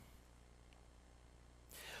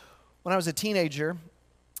When I was a teenager,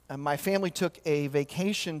 my family took a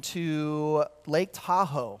vacation to Lake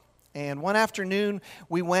Tahoe. And one afternoon,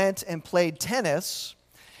 we went and played tennis.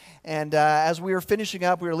 And as we were finishing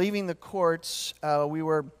up, we were leaving the courts,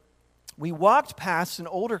 we walked past an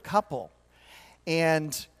older couple.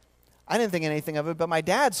 And I didn't think anything of it, but my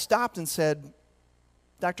dad stopped and said,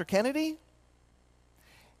 "Dr. Kennedy?"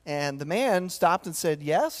 And the man stopped and said,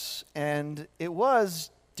 "Yes," and it was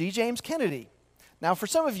D. James Kennedy. Now, for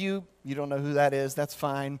some of you, you don't know who that is, that's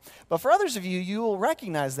fine. But for others of you, you will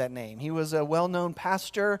recognize that name. He was a well-known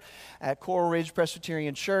pastor at Coral Ridge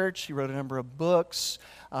Presbyterian Church. He wrote a number of books.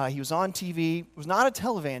 He was on TV. He was not a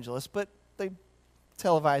televangelist, but they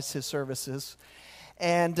televised his services.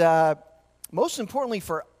 And most importantly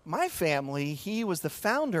for my family, he was the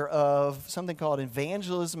founder of something called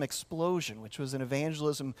Evangelism Explosion, which was an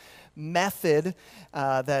evangelism method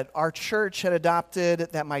that our church had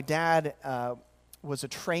adopted, that my dad was a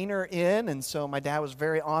trainer in, and so my dad was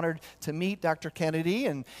very honored to meet Dr. Kennedy,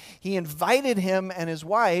 and he invited him and his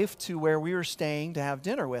wife to where we were staying to have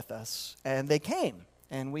dinner with us, and they came,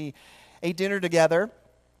 and we ate dinner together,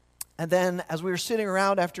 and then as we were sitting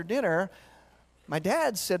around after dinner, my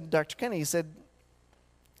dad said to Dr. Kennedy, he said,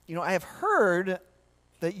 "You know, I have heard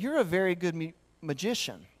that you're a very good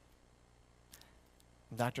magician."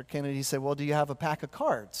 And Dr. Kennedy said, "Well, do you have a pack of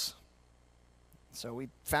cards?" So we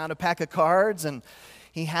found a pack of cards, and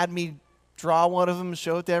he had me draw one of them,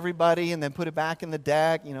 show it to everybody, and then put it back in the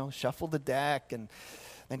deck, shuffle the deck, and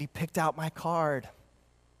then he picked out my card.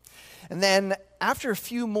 And then after a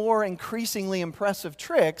few more increasingly impressive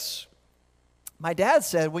tricks, my dad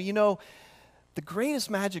said, "Well, the greatest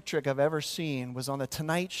magic trick I've ever seen was on The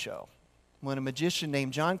Tonight Show, when a magician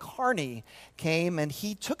named John Carney came, and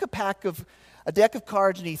he took a deck of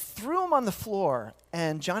cards, and he threw them on the floor,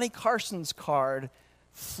 and Johnny Carson's card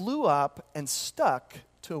flew up and stuck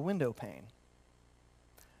to a window pane."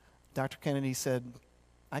 Dr. Kennedy said,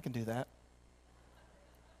 "I can do that."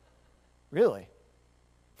 Really?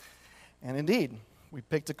 And indeed, we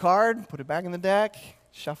picked a card, put it back in the deck,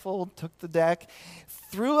 shuffled, took the deck,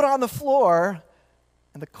 threw it on the floor,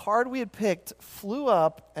 and the card we had picked flew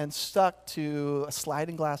up and stuck to a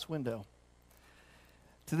sliding glass window.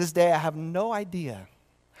 To this day, I have no idea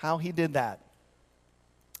how he did that.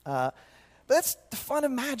 But that's the fun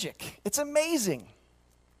of magic. It's amazing.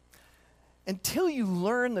 Until you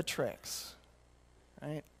learn the tricks,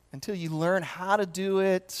 right? Until you learn how to do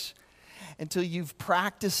it, until you've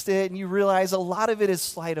practiced it, and you realize a lot of it is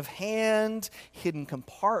sleight of hand, hidden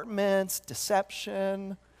compartments,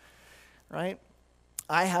 deception, right?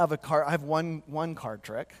 I have one card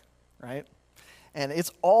trick, right? And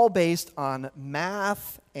it's all based on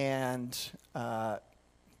math and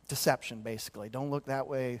deception, basically. Don't look that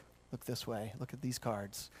way, look this way, look at these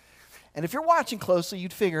cards. And if you're watching closely,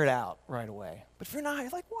 you'd figure it out right away. But if you're not, you're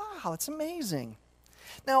like, wow, it's amazing.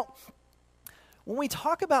 Now, when we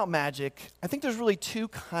talk about magic, I think there's really two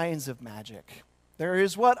kinds of magic. There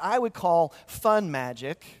is what I would call fun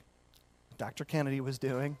magic, Dr. Kennedy was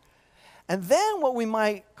doing, and then what we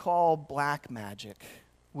might call black magic,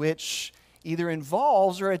 which either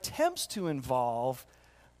involves or attempts to involve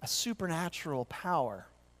a supernatural power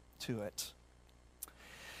to it.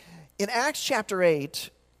 In Acts chapter 8,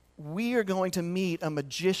 we are going to meet a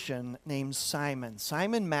magician named Simon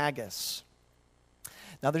Magus.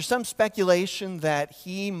 Now, there's some speculation that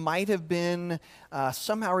he might have been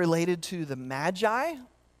somehow related to the Magi,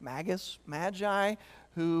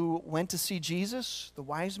 who went to see Jesus, the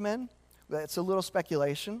wise men. That's a little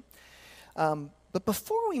speculation. But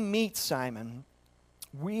before we meet Simon,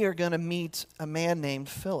 we are going to meet a man named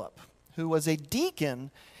Philip, who was a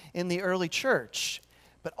deacon in the early church,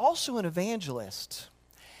 but also an evangelist.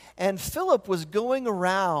 And Philip was going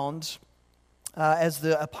around as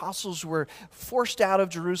the apostles were forced out of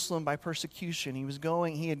Jerusalem by persecution.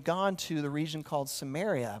 He had gone to the region called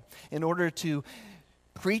Samaria in order to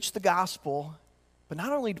preach the gospel, but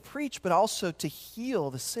not only to preach, but also to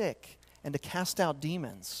heal the sick and to cast out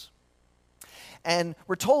demons. And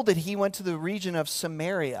we're told that he went to the region of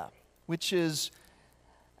Samaria, which is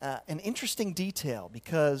an interesting detail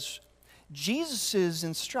because Jesus'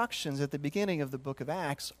 instructions at the beginning of the book of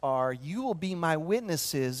Acts are, "You will be my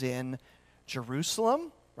witnesses in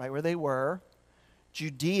Jerusalem," right where they were,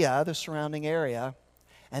 Judea, the surrounding area,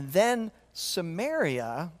 and then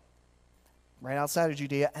Samaria, right outside of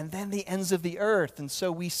Judea, and then the ends of the earth. And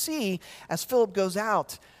so we see, as Philip goes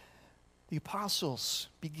out, the apostles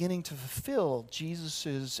beginning to fulfill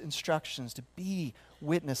Jesus' instructions to be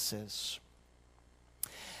witnesses.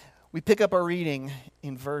 We pick up our reading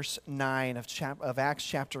in verse 9 of Acts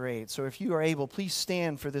chapter 8. So if you are able, please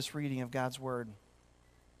stand for this reading of God's word.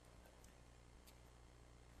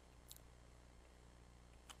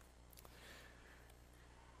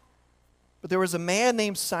 there was a man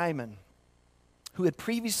named Simon who had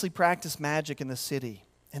previously practiced magic in the city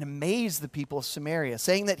and amazed the people of Samaria,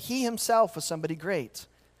 saying that he himself was somebody great.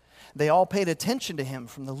 They all paid attention to him,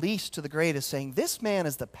 from the least to the greatest, saying, "This man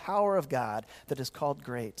is the power of God that is called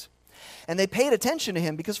great." And they paid attention to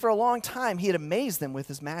him because for a long time he had amazed them with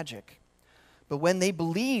his magic. But when they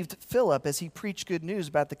believed Philip as he preached good news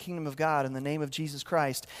about the kingdom of God in the name of Jesus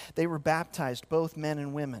Christ, they were baptized, both men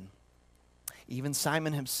and women. Even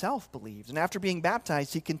Simon himself believed, and after being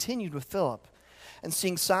baptized, he continued with Philip. And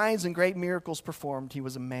seeing signs and great miracles performed, he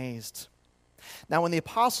was amazed. Now when the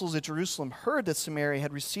apostles at Jerusalem heard that Samaria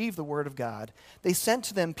had received the word of God, they sent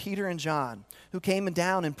to them Peter and John, who came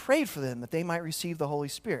down and prayed for them that they might receive the Holy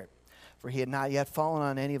Spirit. For he had not yet fallen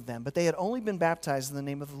on any of them, but they had only been baptized in the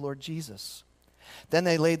name of the Lord Jesus. Then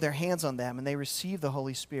they laid their hands on them, and they received the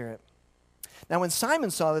Holy Spirit. Now when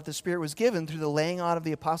Simon saw that the Spirit was given through the laying on of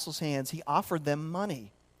the apostles' hands, he offered them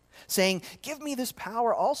money, saying, "Give me this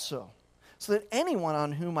power also, so that anyone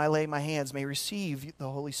on whom I lay my hands may receive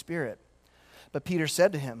the Holy Spirit." But Peter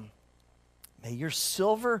said to him, "May your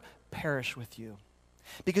silver perish with you,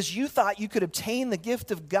 because you thought you could obtain the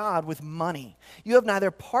gift of God with money. You have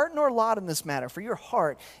neither part nor lot in this matter, for your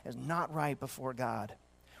heart is not right before God.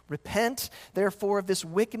 Repent, therefore, of this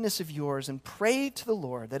wickedness of yours, and pray to the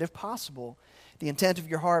Lord that, if possible, the intent of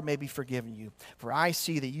your heart may be forgiven you. For I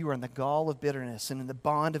see that you are in the gall of bitterness and in the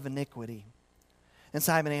bond of iniquity." And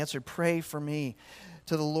Simon answered, "Pray for me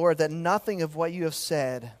to the Lord that nothing of what you have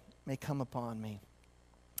said may come upon me."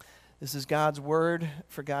 This is God's word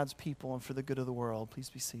for God's people and for the good of the world. Please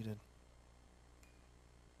be seated.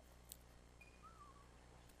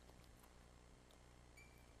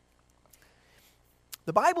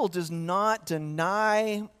 The Bible does not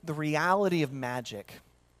deny the reality of magic.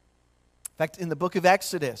 In fact, in the book of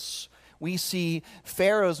Exodus, we see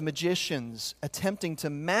Pharaoh's magicians attempting to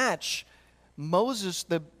match Moses,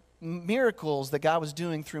 the miracles that God was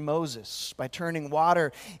doing through Moses by turning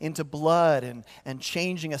water into blood and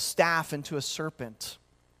changing a staff into a serpent.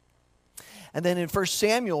 And then in 1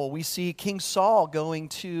 Samuel, we see King Saul going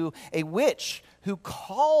to a witch who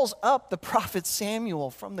calls up the prophet Samuel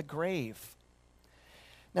from the grave.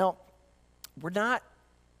 Now, we're not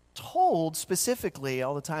told specifically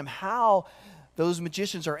all the time how those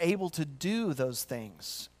magicians are able to do those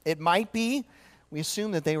things. It might be, we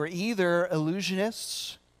assume that they were either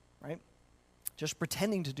illusionists, right, just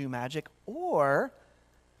pretending to do magic, or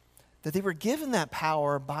that they were given that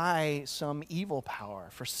power by some evil power.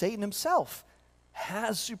 For Satan himself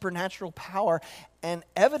has supernatural power and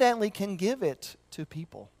evidently can give it to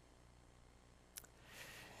people.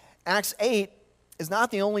 Acts 8 is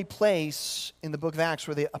not the only place in the book of Acts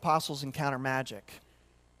where the apostles encounter magic.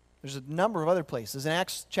 There's a number of other places. In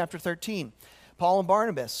Acts chapter 13, Paul and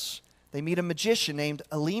Barnabas, they meet a magician named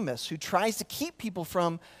Elymas who tries to keep people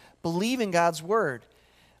from believing God's word.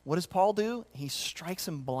 What does Paul do? He strikes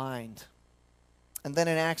him blind. And then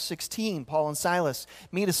in Acts 16, Paul and Silas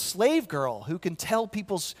meet a slave girl who can tell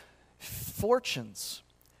people's fortunes.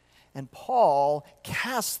 And Paul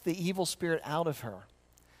casts the evil spirit out of her,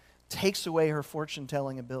 takes away her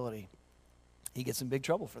fortune-telling ability. He gets in big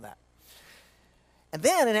trouble for that. And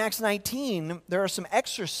then in Acts 19, there are some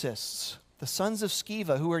exorcists, the sons of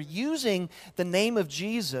Sceva, who are using the name of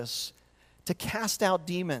Jesus to cast out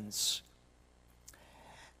demons.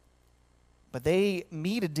 But they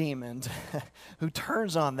meet a demon who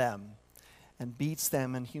turns on them and beats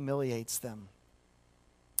them and humiliates them.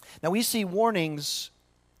 Now we see warnings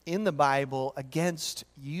in the Bible against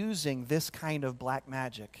using this kind of black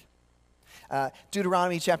magic.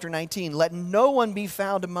 Deuteronomy chapter 19, "Let no one be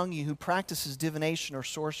found among you who practices divination or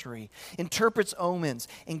sorcery, interprets omens,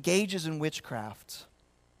 engages in witchcraft."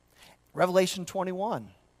 Revelation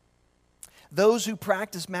 21, "Those who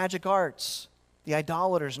practice magic arts, the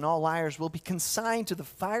idolaters and all liars, will be consigned to the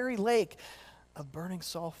fiery lake of burning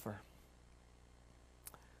sulfur."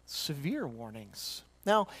 Severe warnings.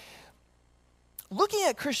 Now, looking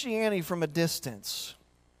at Christianity from a distance,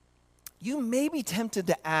 you may be tempted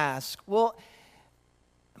to ask, well,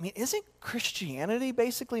 isn't Christianity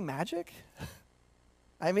basically magic?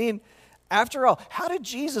 After all, how did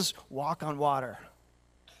Jesus walk on water?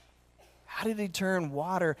 How did he turn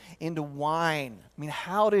water into wine?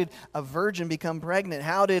 How did a virgin become pregnant?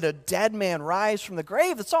 How did a dead man rise from the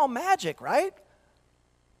grave? It's all magic, right?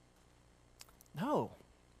 No.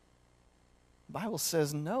 The Bible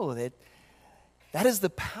says no, that is the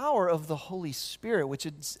power of the Holy Spirit, which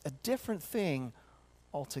is a different thing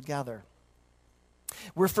altogether.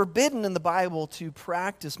 We're forbidden in the Bible to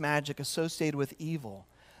practice magic associated with evil,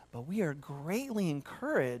 but we are greatly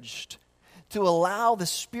encouraged to allow the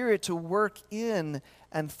Spirit to work in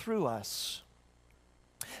and through us.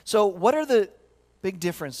 So what are the big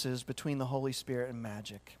differences between the Holy Spirit and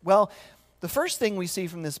magic? Well, the first thing we see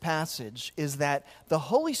from this passage is that the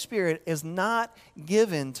Holy Spirit is not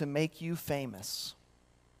given to make you famous.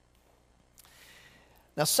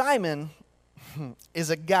 Now, Simon is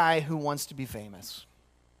a guy who wants to be famous.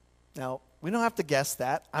 Now, we don't have to guess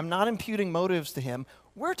that. I'm not imputing motives to him.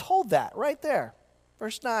 We're told that right there.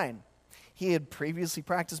 Verse 9. He had previously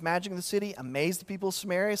practiced magic in the city, amazed the people of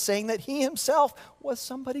Samaria, saying that he himself was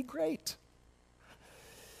somebody great.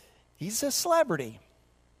 He's a celebrity,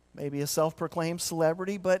 maybe a self-proclaimed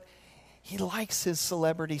celebrity, but he likes his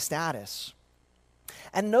celebrity status.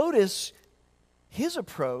 And notice his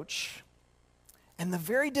approach and the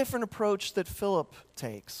very different approach that Philip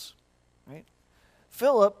takes. Right?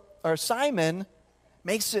 Simon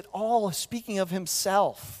makes it all speaking of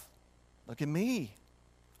himself. Look at me.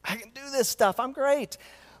 I can do this stuff. I'm great.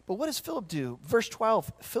 But what does Philip do? Verse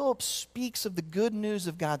 12, Philip speaks of the good news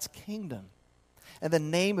of God's kingdom and the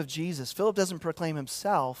name of Jesus. Philip doesn't proclaim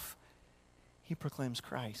himself. He proclaims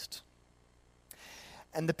Christ.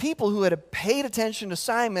 And the people who had paid attention to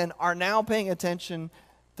Simon are now paying attention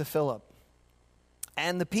to Philip.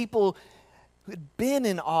 And the people who had been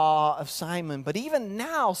in awe of Simon, but even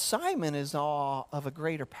now Simon is in awe of a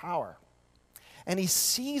greater power. And he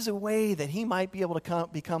sees a way that he might be able to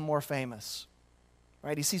become more famous.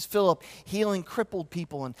 Right? He sees Philip healing crippled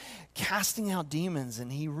people and casting out demons,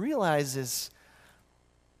 and he realizes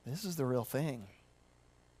this is the real thing.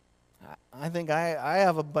 I think I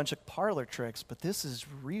have a bunch of parlor tricks, but this is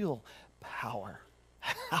real power.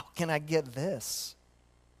 How can I get this?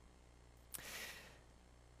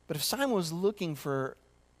 But if Simon was looking for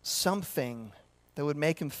something that would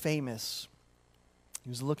make him famous, he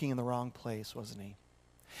was looking in the wrong place, wasn't he?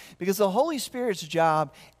 Because the Holy Spirit's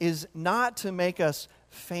job is not to make us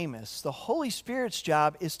famous. The Holy Spirit's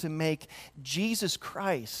job is to make Jesus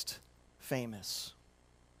Christ famous.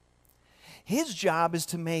 His job is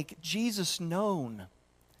to make Jesus known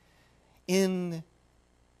in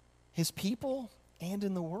his people and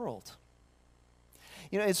in the world.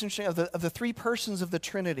 You know, it's interesting, of the three persons of the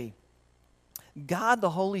Trinity, God the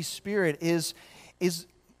Holy Spirit is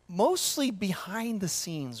mostly behind the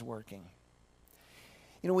scenes working.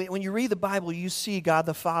 You know, when you read the Bible, you see God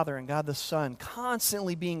the Father and God the Son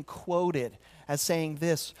constantly being quoted as saying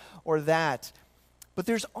this or that. But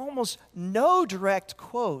there's almost no direct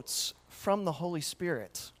quotes from the Holy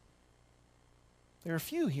Spirit. There are a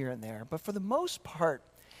few here and there, but for the most part,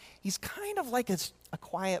 he's kind of like a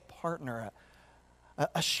quiet partner,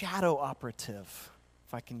 a shadow operative,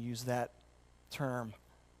 if I can use that term.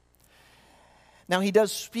 Now, he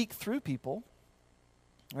does speak through people.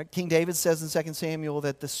 Right? King David says in 2 Samuel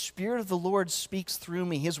that the Spirit of the Lord speaks through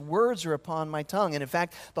me. His words are upon my tongue. And in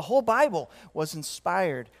fact, the whole Bible was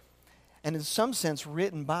inspired and in some sense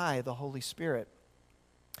written by the Holy Spirit.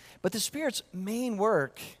 But the Spirit's main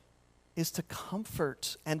work is to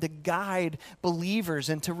comfort and to guide believers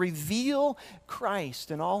and to reveal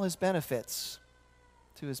Christ and all his benefits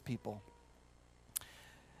to his people.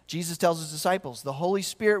 Jesus tells his disciples, the Holy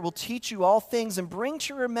Spirit will teach you all things and bring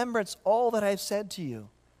to your remembrance all that I've said to you.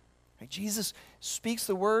 Right? Jesus speaks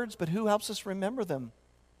the words, but who helps us remember them?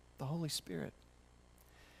 The Holy Spirit.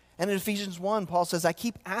 And in Ephesians 1, Paul says, I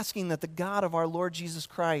keep asking that the God of our Lord Jesus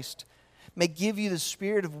Christ may give you the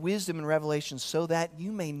spirit of wisdom and revelation so that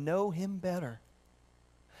you may know him better.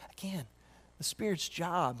 Again, the Spirit's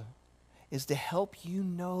job is to help you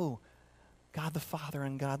know God the Father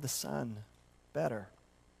and God the Son better.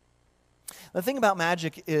 The thing about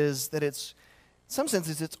magic is that in some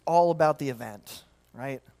senses, it's all about the event,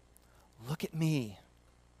 right? Look at me.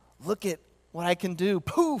 Look at what I can do.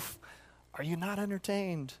 Poof! Are you not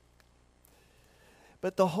entertained?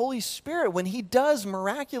 But the Holy Spirit, when he does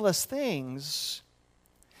miraculous things,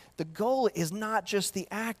 the goal is not just the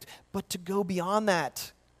act, but to go beyond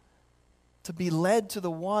that, to be led to the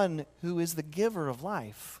one who is the giver of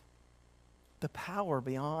life, the power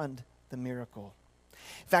beyond the miracle.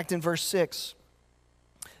 In fact, in verse 6,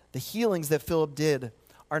 the healings that Philip did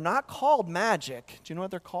are not called magic. Do you know what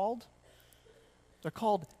they're called? They're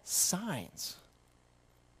called signs.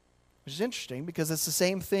 Which is interesting because it's the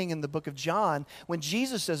same thing in the book of John. When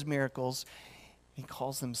Jesus does miracles, he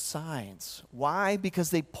calls them signs. Why? Because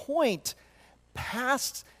they point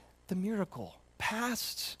past the miracle,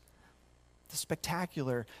 past the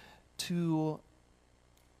spectacular, to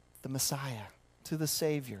the Messiah, to the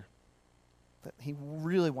Savior that he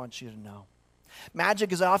really wants you to know.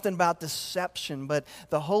 Magic is often about deception, but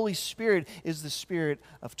the Holy Spirit is the Spirit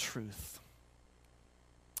of truth.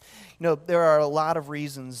 You know, there are a lot of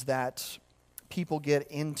reasons that people get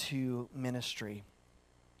into ministry?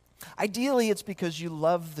 Ideally, it's because you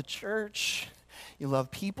love the church, you love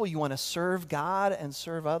people, you want to serve God and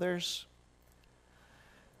serve others.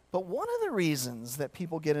 But one of the reasons that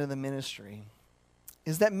people get into the ministry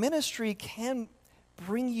is that ministry can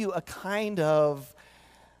bring you a kind of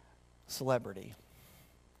celebrity.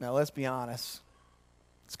 Now, let's be honest.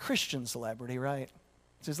 It's Christian celebrity, right?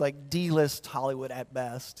 It's just like D-list Hollywood at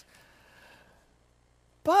best.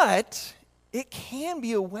 But it can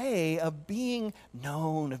be a way of being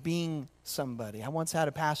known, of being somebody. I once had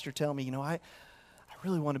a pastor tell me, I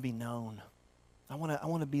really want to be known. I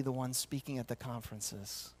want to be the one speaking at the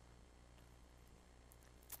conferences.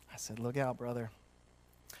 I said, look out, brother.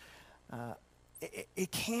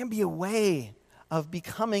 It can be a way of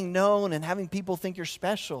becoming known and having people think you're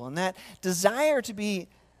special. And that desire to be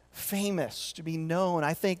famous, to be known,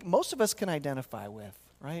 I think most of us can identify with,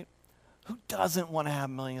 right? Who doesn't want to have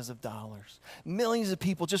millions of dollars? Millions of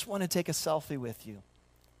people just want to take a selfie with you.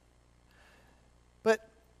 But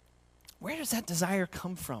where does that desire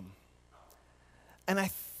come from? And I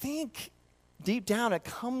think deep down it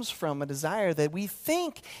comes from a desire that we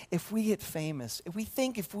think if we get famous,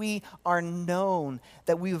 if we are known,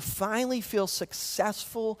 that we will finally feel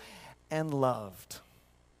successful and loved.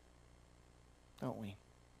 Don't we?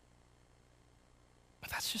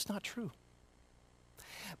 But that's just not true.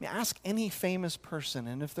 I mean, ask any famous person,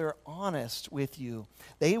 and if they're honest with you,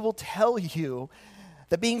 they will tell you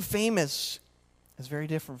that being famous is very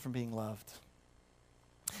different from being loved.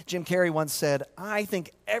 Jim Carrey once said, I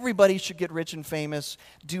think everybody should get rich and famous,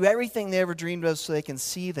 do everything they ever dreamed of so they can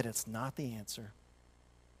see that it's not the answer.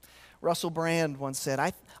 Russell Brand once said,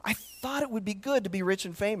 I thought it would be good to be rich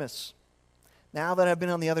and famous. Now that I've been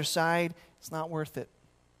on the other side, it's not worth it.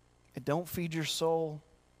 It don't feed your soul.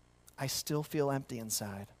 I still feel empty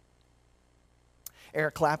inside.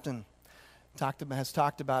 Eric Clapton has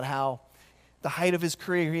talked about how the height of his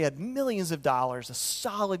career, he had millions of dollars, a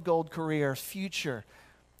solid gold career, future,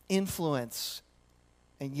 influence,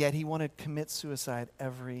 and yet he wanted to commit suicide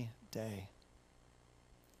every day.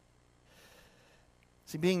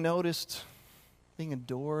 See, being noticed, being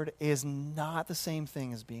adored is not the same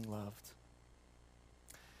thing as being loved.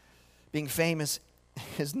 Being famous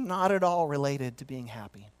is not at all related to being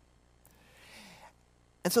happy.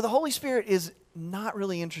 And so the Holy Spirit is not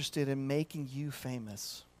really interested in making you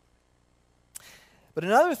famous. But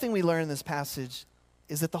another thing we learn in this passage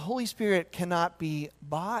is that the Holy Spirit cannot be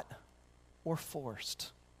bought or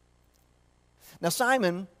forced. Now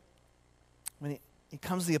Simon, when he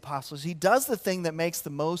comes to the apostles, he does the thing that makes the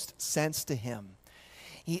most sense to him.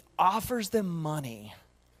 He offers them money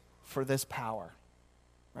for this power,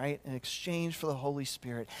 right? In exchange for the Holy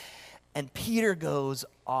Spirit. And Peter goes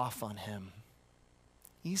off on him.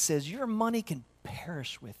 He says, your money can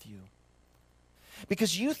perish with you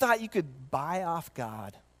because you thought you could buy off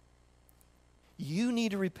God. You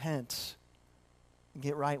need to repent and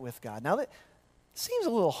get right with God. Now, that seems a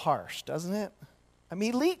little harsh, doesn't it? I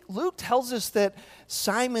mean, Luke tells us that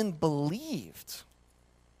Simon believed.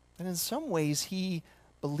 And in some ways, he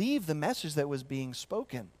believed the message that was being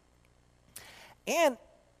spoken. And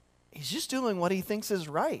he's just doing what he thinks is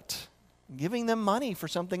right, giving them money for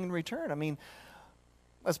something in return. I mean,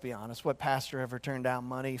 let's be honest, what pastor ever turned down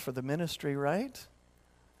money for the ministry, right?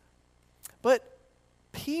 But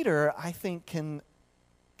Peter, I think, can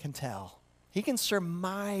tell. He can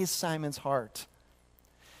surmise Simon's heart.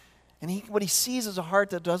 And what he sees is a heart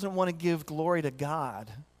that doesn't want to give glory to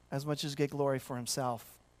God as much as get glory for himself.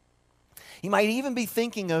 He might even be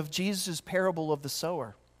thinking of Jesus' parable of the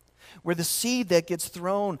sower, where the seed that gets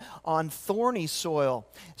thrown on thorny soil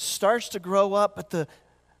starts to grow up, but the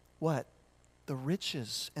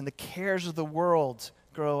riches and the cares of the world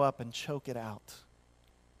grow up and choke it out.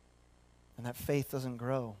 And that faith doesn't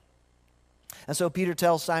grow. And so Peter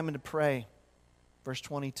tells Simon to pray, verse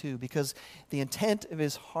 22, because the intent of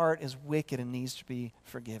his heart is wicked and needs to be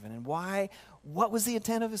forgiven. And why? What was the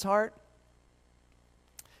intent of his heart?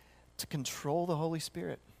 To control the Holy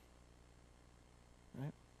Spirit.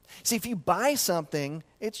 Right? See, if you buy something,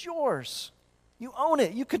 it's yours. You own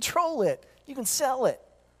it. You control it. You can sell it.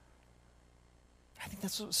 I think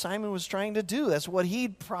that's what Simon was trying to do. That's what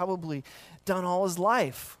he'd probably done all his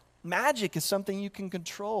life. Magic is something you can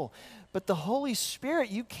control. But the Holy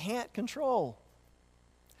Spirit you can't control.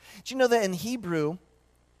 Did you know that in Hebrew,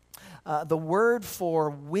 the word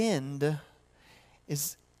for wind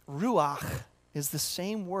is ruach, is the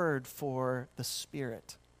same word for the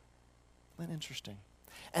Spirit. Isn't that interesting?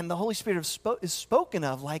 And the Holy Spirit is spoken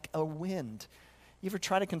of like a wind. You ever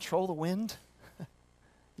try to control the wind?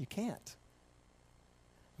 You can't.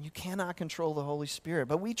 You cannot control the Holy Spirit.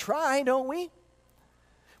 But we try, don't we?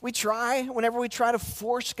 We try, whenever we try to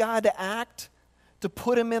force God to act, to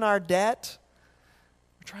put him in our debt,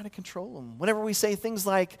 we're trying to control him. Whenever we say things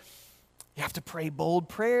like, you have to pray bold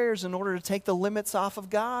prayers in order to take the limits off of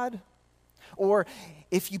God, or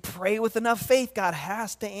if you pray with enough faith, God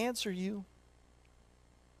has to answer you.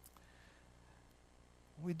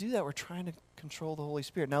 When we do that, we're trying to control the Holy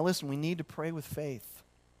Spirit. Now listen, we need to pray with faith.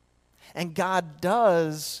 And God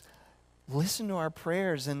does listen to our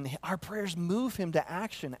prayers, and our prayers move him to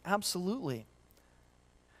action, absolutely.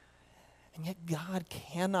 And yet God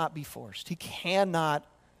cannot be forced. He cannot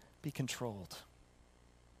be controlled.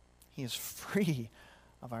 He is free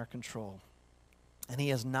of our control. And he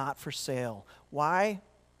is not for sale. Why?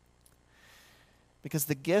 Because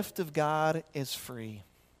the gift of God is free.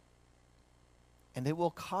 And it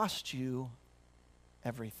will cost you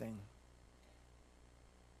everything.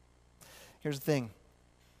 Here's the thing.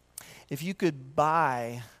 If you could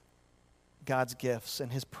buy God's gifts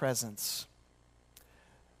and his presence,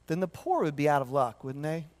 then the poor would be out of luck, wouldn't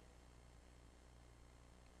they?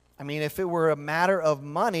 I mean, if it were a matter of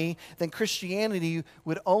money, then Christianity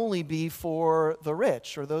would only be for the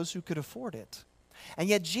rich or those who could afford it. And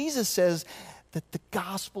yet Jesus says that the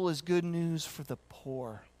gospel is good news for the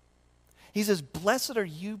poor. He says, blessed are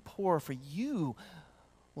you poor, for you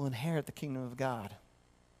will inherit the kingdom of God.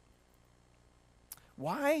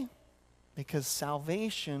 Why? Because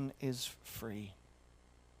salvation is free.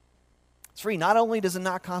 It's free. Not only does it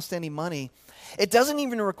not cost any money, it doesn't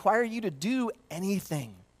even require you to do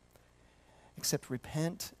anything except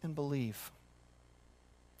repent and believe.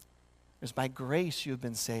 It's by grace you have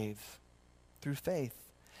been saved through faith.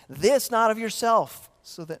 This not of yourself,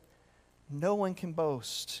 so that no one can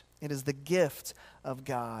boast. It is the gift of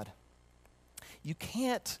God. You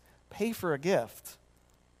can't pay for a gift.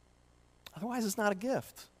 Otherwise, it's not a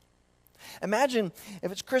gift. Imagine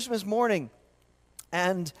if it's Christmas morning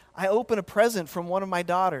and I open a present from one of my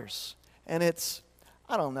daughters, and it's,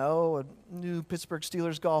 I don't know, a new Pittsburgh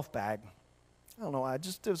Steelers golf bag. I don't know why,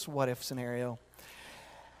 just this what-if scenario.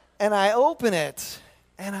 And I open it,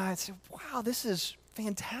 and I say, wow, this is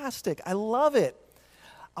fantastic. I love it.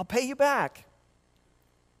 I'll pay you back.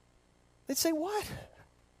 They'd say, what?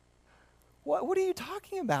 What are you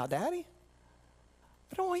talking about, Daddy?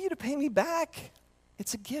 I don't want you to pay me back.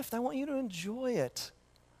 It's a gift. I want you to enjoy it.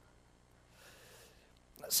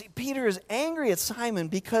 See, Peter is angry at Simon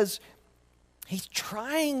because he's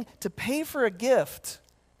trying to pay for a gift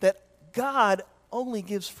that God only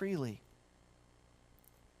gives freely.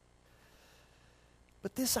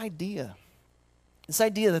 But this idea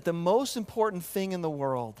that the most important thing in the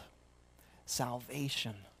world,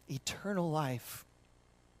 salvation, eternal life,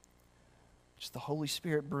 which the Holy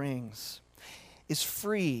Spirit brings, is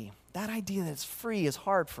free. That idea that it's free is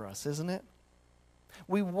hard for us, isn't it?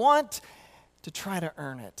 We want to try to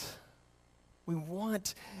earn it. We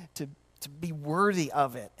want to be worthy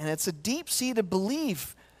of it. And it's a deep-seated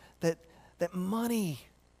belief that money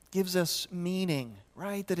gives us meaning,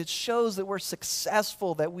 right? That it shows that we're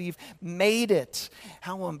successful, that we've made it,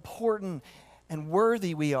 how important and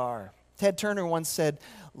worthy we are. Ted Turner once said,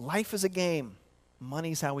 life is a game.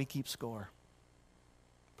 Money's how we keep score.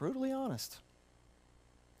 Brutally honest.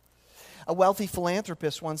 A wealthy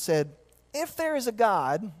philanthropist once said, if there is a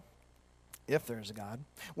God,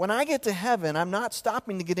 when I get to heaven, I'm not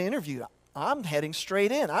stopping to get interviewed. I'm heading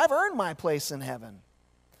straight in. I've earned my place in heaven.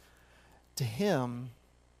 To him,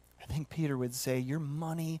 I think Peter would say, your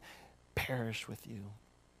money perished with you.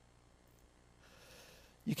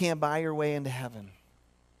 You can't buy your way into heaven.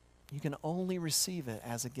 You can only receive it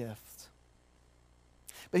as a gift.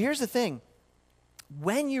 But here's the thing.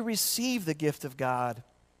 When you receive the gift of God,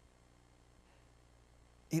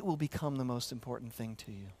 it will become the most important thing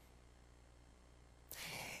to you.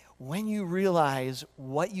 When you realize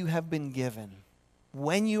what you have been given,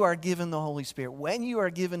 when you are given the Holy Spirit, when you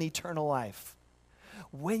are given eternal life,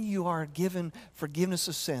 when you are given forgiveness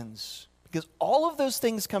of sins, because all of those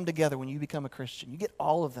things come together when you become a Christian. You get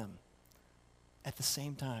all of them at the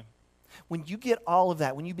same time. When you get all of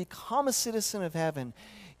that, when you become a citizen of heaven,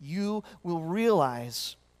 you will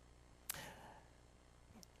realize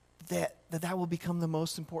that will become the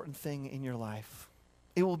most important thing in your life.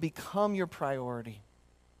 It will become your priority.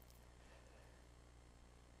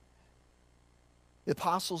 The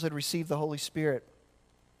apostles had received the Holy Spirit.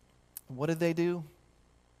 What did they do?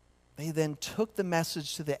 They then took the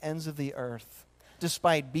message to the ends of the earth.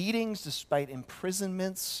 Despite beatings, despite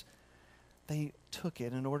imprisonments, they took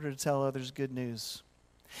it in order to tell others good news.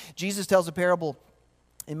 Jesus tells a parable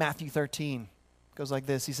in Matthew 13. It goes like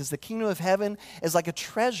this. He says, the kingdom of heaven is like a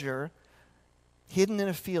treasure hidden in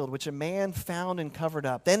a field, which a man found and covered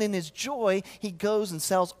up. Then in his joy, he goes and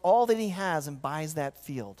sells all that he has and buys that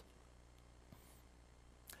field.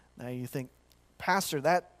 Now you think, Pastor,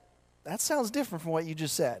 that sounds different from what you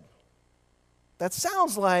just said. That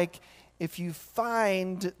sounds like if you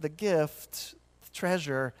find the gift, the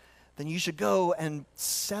treasure, then you should go and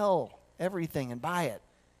sell everything and buy it.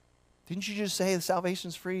 Didn't you just say the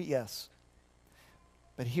salvation's free? Yes.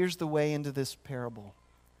 But here's the way into this parable.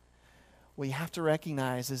 What you have to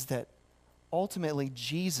recognize is that ultimately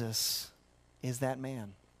Jesus is that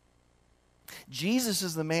man. Jesus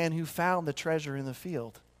is the man who found the treasure in the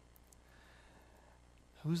field.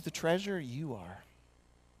 Who's the treasure? You are.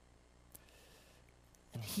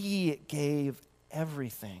 And he gave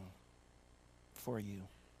everything for you.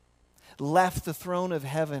 Left the throne of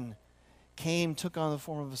heaven, came, took on the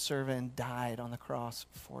form of a servant, and died on the cross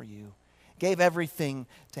for you. Gave everything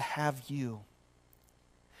to have you.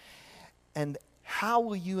 And how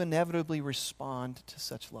will you inevitably respond to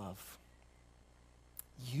such love?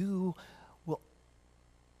 You will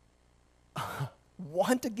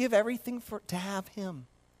want to give everything to have him.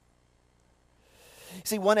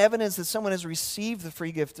 See, one evidence that someone has received the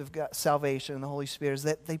free gift of God, salvation and the Holy Spirit is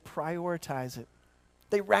that they prioritize it.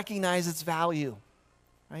 They recognize its value.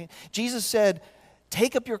 Right? Jesus said,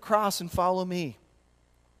 "Take up your cross and follow me."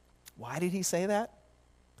 Why did he say that?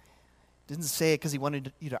 He didn't say it because he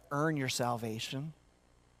wanted you to earn your salvation.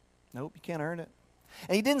 Nope, you can't earn it.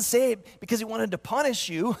 And he didn't say it because he wanted to punish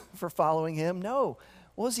you for following him. No.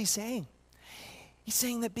 What was he saying? He's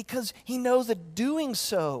saying that because he knows that doing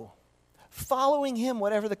so, following him,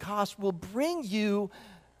 whatever the cost, will bring you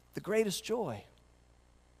the greatest joy.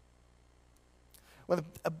 When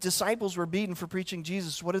the disciples were beaten for preaching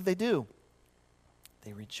Jesus, what did they do?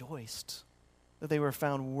 They rejoiced that they were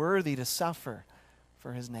found worthy to suffer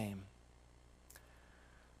for his name.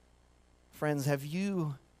 Friends, have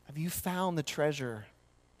you found the treasure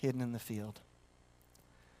hidden in the field?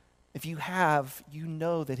 If you have, you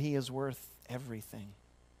know that he is worth everything.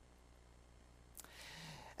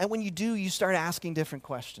 And when you do, you start asking different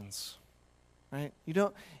questions, right? You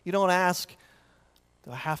don't ask,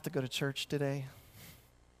 do I have to go to church today?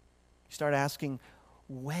 You start asking,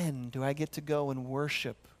 when do I get to go and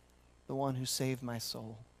worship the one who saved my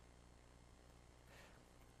soul?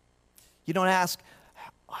 You don't ask,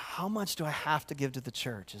 how much do I have to give to the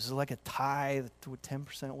church? Is it like a tithe,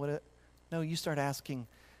 10%? No, you start asking,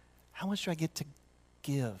 how much do I get to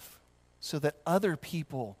give so that other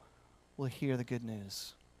people will hear the good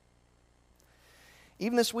news?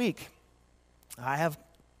 Even this week, I have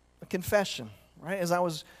a confession, right? As I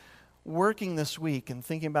was working this week and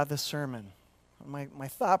thinking about this sermon, my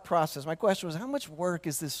thought process, my question was, how much work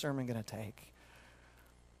is this sermon going to take?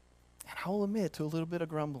 And I will admit to a little bit of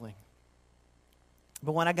grumbling.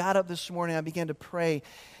 But when I got up this morning, I began to pray.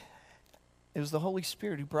 It was the Holy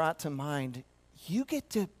Spirit who brought to mind, you get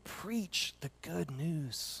to preach the good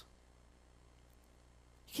news.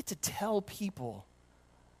 You get to tell people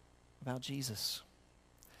about Jesus.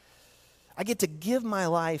 I get to give my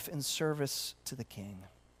life in service to the King.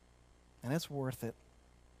 And it's worth it.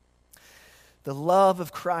 The love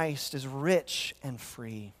of Christ is rich and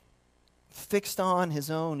free, fixed on his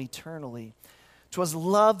own eternally. 'Twas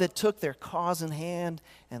love that took their cause in hand,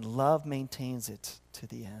 and love maintains it to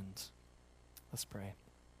the end. Let's pray.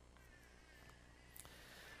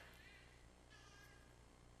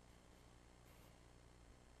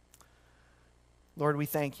 Lord, we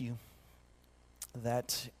thank you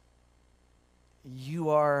that you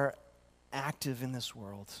are active in this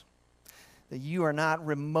world, that you are not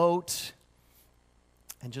remote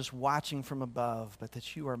and just watching from above, but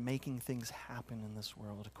that you are making things happen in this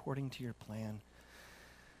world according to your plan.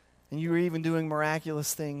 And you are even doing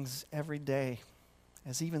miraculous things every day,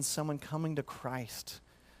 as even someone coming to Christ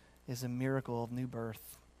is a miracle of new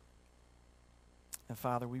birth. And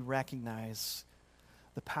Father, we recognize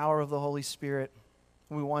the power of the Holy Spirit.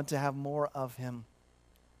 We want to have more of him.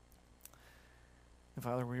 And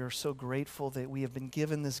Father, we are so grateful that we have been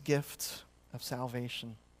given this gift of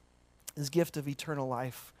salvation, this gift of eternal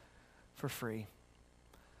life for free.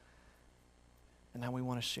 And now we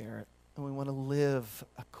want to share it. And we want to live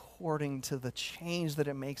according to the change that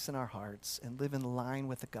it makes in our hearts and live in line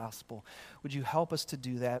with the gospel. Would you help us to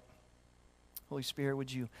do that? Holy Spirit,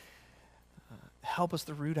 would you help us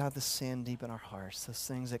to root out the sin deep in our hearts, those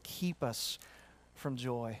things that keep us from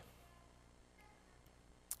joy.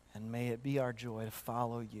 And may it be our joy to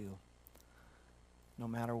follow you no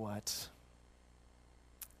matter what.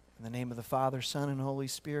 In the name of the Father, Son, and Holy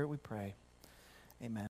Spirit we pray. Amen.